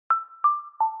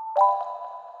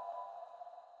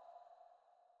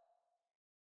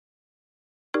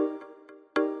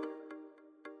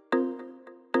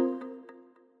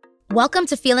Welcome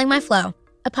to Feeling My Flow,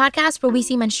 a podcast where we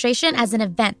see menstruation as an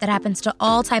event that happens to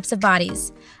all types of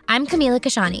bodies. I'm Camila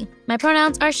Kashani. My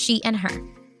pronouns are she and her.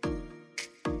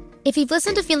 If you've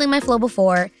listened to Feeling My Flow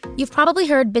before, you've probably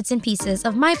heard bits and pieces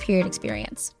of my period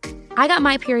experience. I got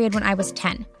my period when I was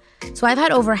 10, so I've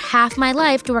had over half my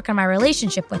life to work on my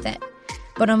relationship with it.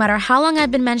 But no matter how long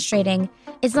I've been menstruating,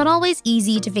 it's not always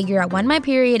easy to figure out when my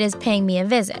period is paying me a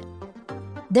visit.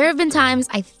 There have been times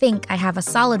I think I have a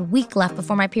solid week left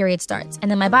before my period starts, and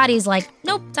then my body's like,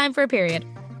 nope, time for a period.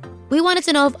 We wanted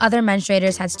to know if other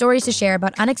menstruators had stories to share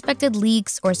about unexpected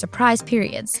leaks or surprise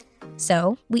periods.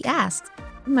 So we asked.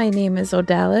 My name is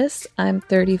Odalis. I'm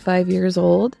 35 years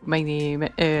old. My name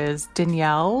is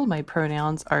Danielle. My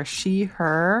pronouns are she,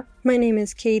 her. My name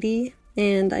is Katie,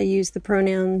 and I use the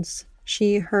pronouns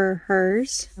she, her,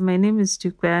 hers. My name is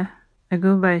Dukbe. I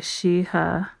go by she,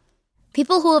 her.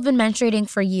 People who have been menstruating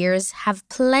for years have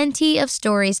plenty of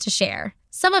stories to share.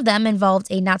 Some of them involved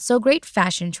a not-so-great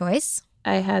fashion choice.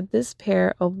 I had this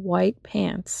pair of white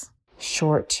pants.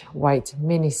 Short, white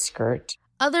miniskirt.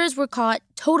 Others were caught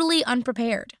totally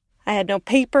unprepared. I had no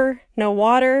paper, no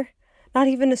water, not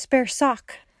even a spare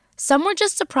sock. Some were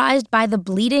just surprised by the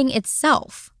bleeding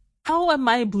itself. How am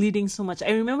I bleeding so much?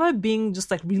 I remember being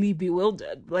just really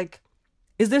bewildered.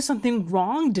 Is there something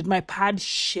wrong? Did my pad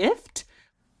shift?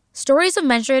 Stories of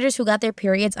menstruators who got their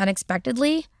periods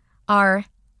unexpectedly are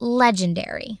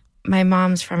legendary. My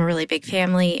mom's from a really big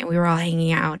family, and we were all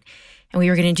hanging out, and we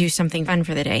were going to do something fun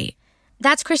for the day.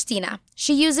 That's Christina.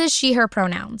 She uses she, her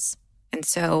pronouns. And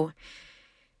so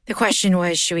the question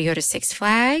was, should we go to Six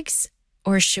Flags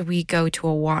or should we go to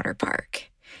a water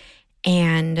park?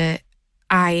 And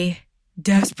I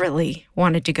desperately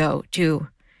wanted to go to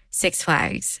Six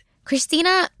Flags.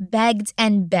 Christina begged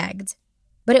and begged,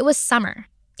 but it was summer.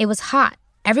 It was hot.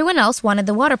 Everyone else wanted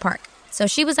the water park, so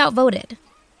she was outvoted.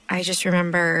 I just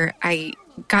remember I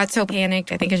got so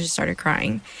panicked, I think I just started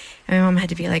crying. And my mom had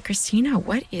to be like, Christina,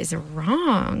 what is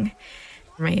wrong?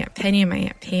 My Aunt Penny and my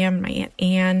Aunt Pam, my Aunt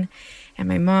Ann, and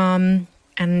my mom.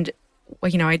 And,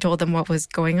 I told them what was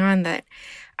going on, that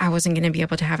I wasn't going to be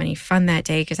able to have any fun that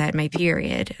day because I had my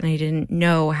period and I didn't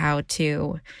know how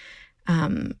to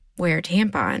wear a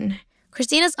tampon.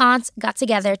 Christina's aunts got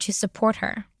together to support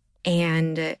her.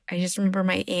 And I just remember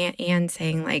my Aunt Ann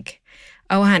saying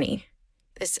oh, honey,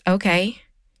 this okay.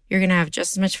 You're going to have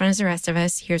just as much fun as the rest of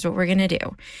us. Here's what we're going to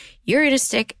do. You're going to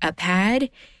stick a pad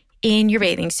in your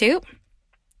bathing suit.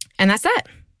 And that's that.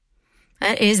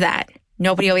 That is that.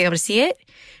 Nobody will be able to see it.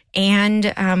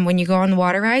 And when you go on the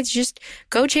water rides, just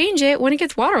go change it when it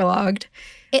gets waterlogged.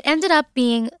 It ended up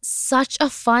being such a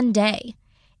fun day.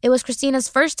 It was Christina's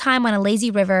first time on a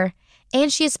lazy river,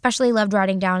 and she especially loved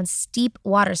riding down steep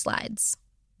water slides.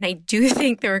 I do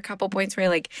think there were a couple points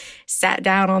where I sat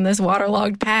down on this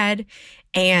waterlogged pad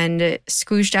and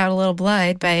squooshed out a little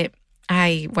blood, but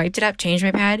I wiped it up, changed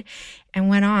my pad, and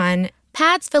went on.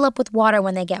 Pads fill up with water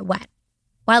when they get wet.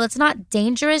 While it's not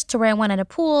dangerous to wear one in a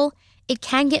pool, it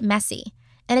can get messy,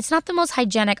 and it's not the most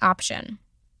hygienic option.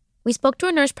 We spoke to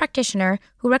a nurse practitioner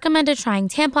who recommended trying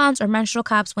tampons or menstrual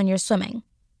cups when you're swimming.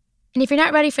 And if you're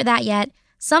not ready for that yet,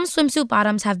 some swimsuit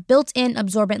bottoms have built-in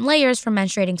absorbent layers for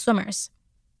menstruating swimmers.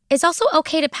 It's also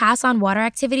okay to pass on water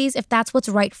activities if that's what's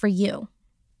right for you.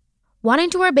 Wanting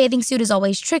to wear a bathing suit is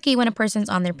always tricky when a person's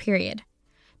on their period.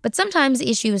 But sometimes the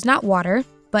issue is not water,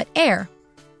 but air,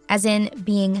 as in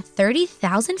being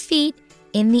 30,000 feet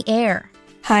in the air.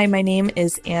 Hi, my name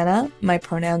is Anna. My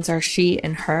pronouns are she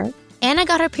and her. Anna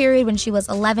got her period when she was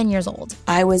 11 years old.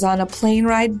 I was on a plane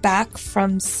ride back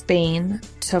from Spain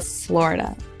to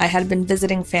Florida. I had been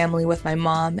visiting family with my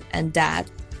mom and dad.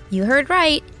 You heard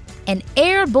right, an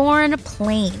airborne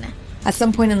plane. At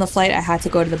some point in the flight, I had to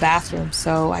go to the bathroom,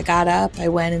 so I got up, I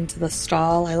went into the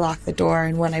stall, I locked the door,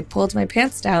 and when I pulled my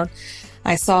pants down,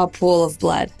 I saw a pool of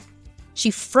blood. She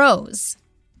froze,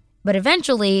 but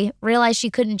eventually realized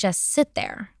she couldn't just sit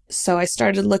there. So I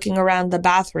started looking around the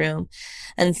bathroom,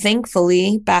 and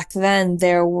thankfully, back then,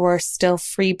 there were still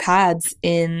free pads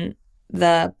in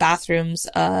the bathrooms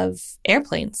of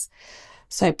airplanes.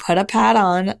 So I put a pad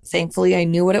on. Thankfully, I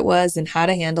knew what it was and how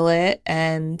to handle it,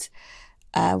 and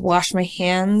washed my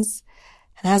hands.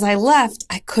 And as I left,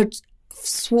 I could have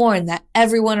sworn that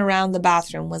everyone around the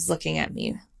bathroom was looking at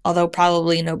me, although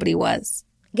probably nobody was.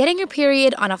 Getting your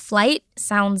period on a flight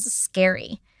sounds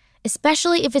scary,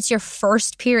 especially if it's your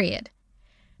first period.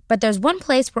 But there's one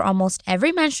place where almost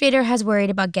every menstruator has worried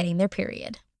about getting their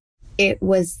period. It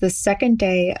was the second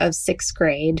day of sixth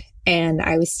grade, and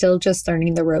I was still just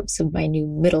learning the ropes of my new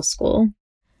middle school.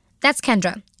 That's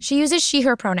Kendra. She uses she,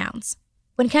 her pronouns.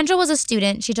 When Kendra was a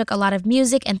student, she took a lot of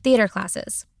music and theater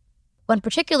classes. One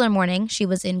particular morning, she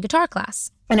was in guitar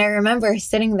class. And I remember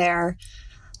sitting there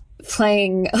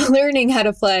learning how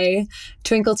to play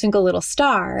Twinkle, Twinkle, Little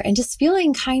Star, and just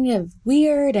feeling kind of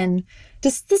weird and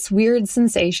just this weird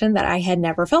sensation that I had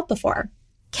never felt before.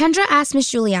 Kendra asked Miss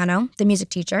Giuliano, the music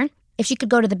teacher, if she could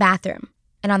go to the bathroom.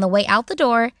 And on the way out the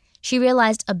door, she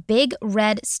realized a big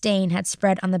red stain had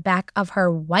spread on the back of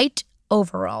her white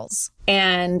overalls.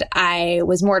 And I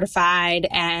was mortified,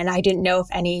 and I didn't know if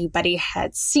anybody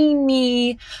had seen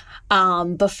me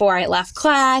before I left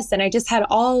class. And I just had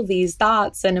all these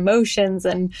thoughts and emotions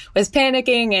and was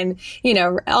panicking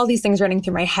and, all these things running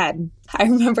through my head. I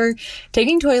remember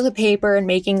taking toilet paper and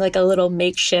making like a little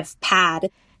makeshift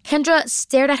pad. Kendra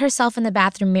stared at herself in the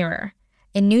bathroom mirror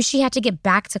and knew she had to get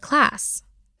back to class.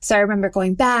 So I remember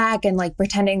going back and like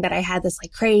pretending that I had this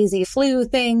like crazy flu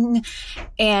thing.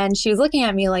 And she was looking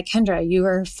at me like, Kendra, you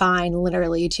were fine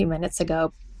literally 2 minutes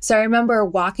ago. So I remember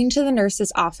walking to the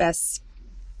nurse's office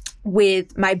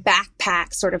with my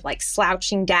backpack sort of like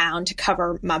slouching down to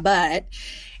cover my butt.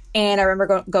 And I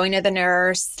remember going to the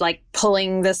nurse, like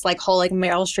pulling this like whole like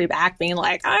Meryl Streep act, being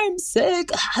like, I'm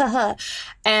sick.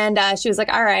 And she was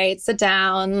like, all right, sit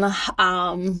down.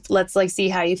 Let's like see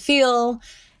how you feel.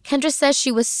 Kendra says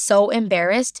she was so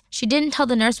embarrassed, she didn't tell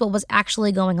the nurse what was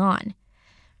actually going on.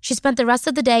 She spent the rest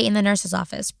of the day in the nurse's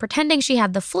office, pretending she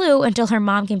had the flu until her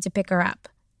mom came to pick her up.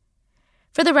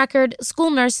 For the record, school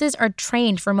nurses are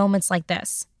trained for moments like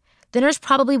this. The nurse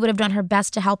probably would have done her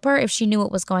best to help her if she knew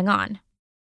what was going on.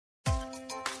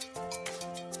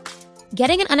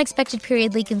 Getting an unexpected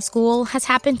period leak in school has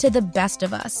happened to the best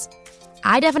of us.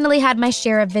 I definitely had my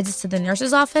share of visits to the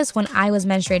nurse's office when I was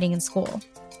menstruating in school.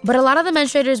 But a lot of the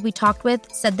menstruators we talked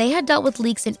with said they had dealt with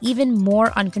leaks in even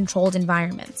more uncontrolled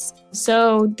environments.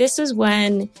 So this is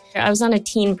when I was on a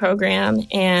teen program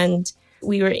and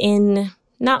we were in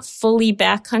not fully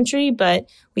backcountry, but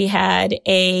we had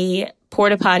a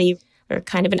porta potty or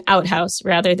kind of an outhouse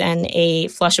rather than a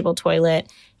flushable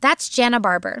toilet. That's Jana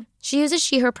Barber. She uses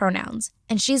she, her pronouns,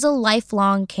 and she's a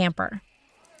lifelong camper.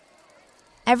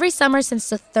 Every summer since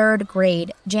the 3rd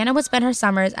grade, Jana would spend her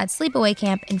summers at sleepaway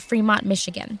camp in Fremont,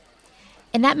 Michigan.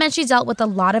 And that meant she dealt with a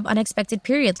lot of unexpected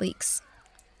period leaks.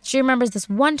 She remembers this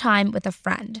one time with a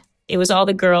friend. It was all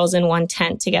the girls in one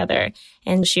tent together,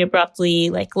 and she abruptly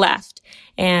left.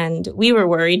 And we were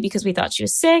worried because we thought she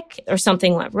was sick or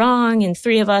something went wrong, and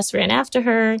 3 of us ran after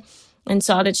her and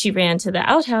saw that she ran to the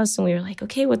outhouse, and we were like,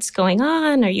 okay, what's going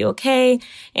on? Are you okay?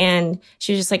 And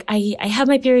she was just like, I have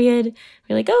my period.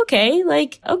 We're like,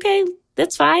 okay,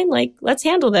 that's fine. Let's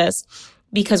handle this.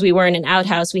 Because we were in an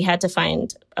outhouse, we had to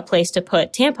find a place to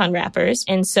put tampon wrappers.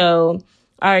 And so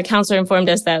our counselor informed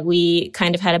us that we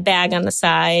kind of had a bag on the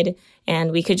side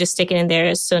and we could just stick it in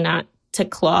there so not to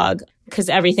clog, because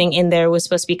everything in there was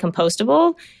supposed to be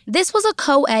compostable. This was a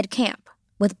co-ed camp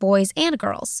with boys and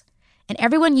girls, and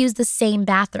everyone used the same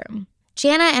bathroom.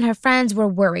 Jana and her friends were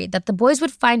worried that the boys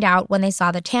would find out when they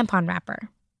saw the tampon wrapper.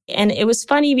 And it was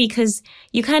funny because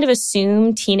you kind of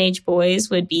assume teenage boys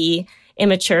would be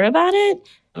immature about it,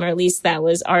 or at least that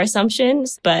was our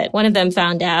assumptions. But one of them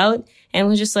found out and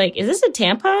was just like, is this a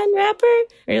tampon wrapper?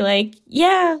 We're like,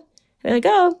 yeah. They're like,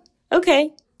 oh,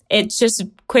 okay. It just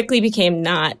quickly became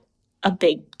not a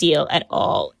big deal at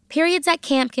all. Periods at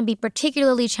camp can be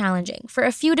particularly challenging for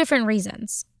a few different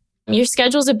reasons. Your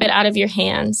schedule's a bit out of your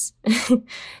hands.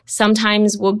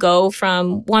 Sometimes we'll go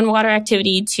from one water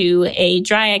activity to a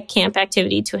dry camp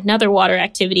activity to another water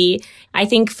activity. I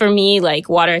think for me,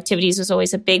 water activities was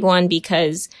always a big one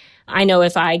because I know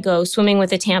if I go swimming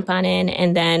with a tampon in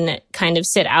and then kind of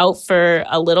sit out for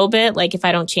a little bit, if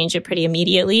I don't change it pretty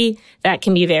immediately, that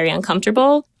can be very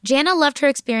uncomfortable. Jana loved her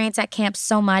experience at camp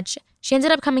so much, she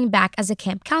ended up coming back as a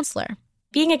camp counselor.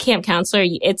 Being a camp counselor,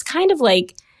 it's kind of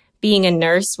like being a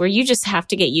nurse where you just have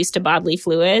to get used to bodily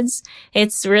fluids.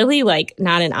 It's really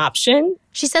not an option.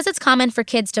 She says it's common for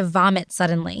kids to vomit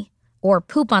suddenly or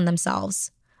poop on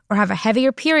themselves or have a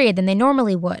heavier period than they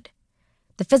normally would.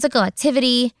 The physical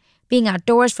activity, being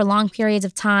outdoors for long periods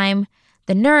of time,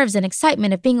 the nerves and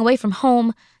excitement of being away from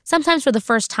home, sometimes for the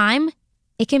first time,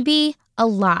 it can be a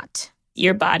lot.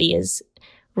 Your body is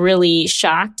really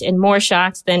shocked and more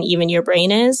shocked than even your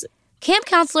brain is. Camp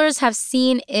counselors have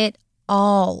seen it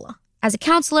all. As a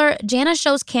counselor, Jana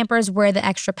shows campers where the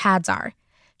extra pads are.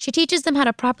 She teaches them how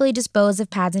to properly dispose of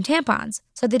pads and tampons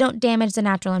so they don't damage the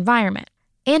natural environment.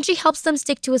 And she helps them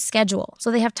stick to a schedule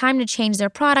so they have time to change their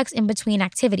products in between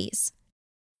activities.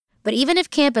 But even if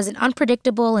camp is an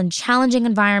unpredictable and challenging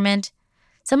environment,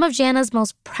 Some of Jana's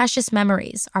most precious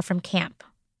memories are from camp.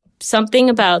 Something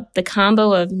about the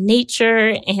combo of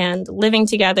nature and living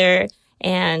together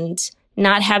and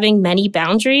not having many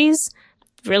boundaries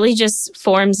really just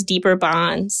forms deeper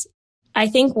bonds. I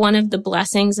think one of the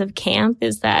blessings of camp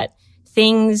is that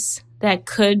things that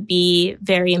could be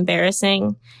very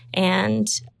embarrassing and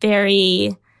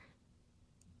very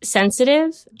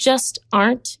sensitive just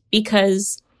aren't,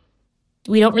 because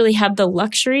we don't really have the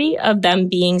luxury of them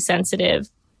being sensitive.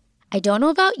 I don't know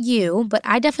about you, but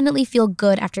I definitely feel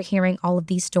good after hearing all of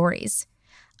these stories.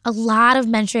 A lot of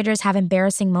menstruators have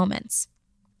embarrassing moments,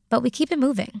 but we keep it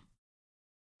moving.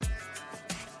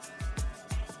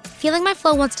 Feeling My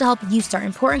Flow wants to help you start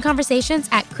important conversations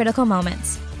at critical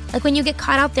moments, like when you get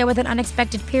caught out there with an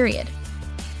unexpected period.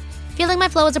 Feeling My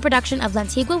Flow is a production of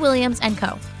Lantigua Williams &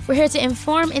 Co. We're here to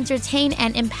inform, entertain,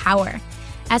 and empower.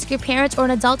 Ask your parents or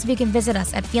an adult if you can visit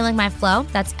us at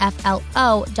feelingmyflow, that's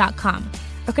FLO.com,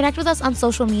 or connect with us on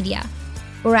social media.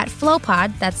 We're at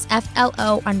FlowPod, that's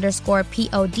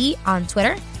FLO_POD on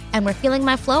Twitter, and we're Feeling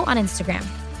My Flow on Instagram.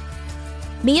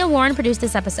 Mia Warren produced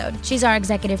this episode. She's our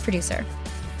executive producer.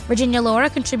 Virginia Laura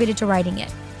contributed to writing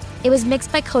it. It was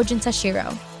mixed by Kojin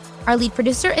Tashiro. Our lead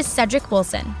producer is Cedric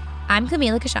Wilson. I'm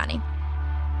Camila Kashani.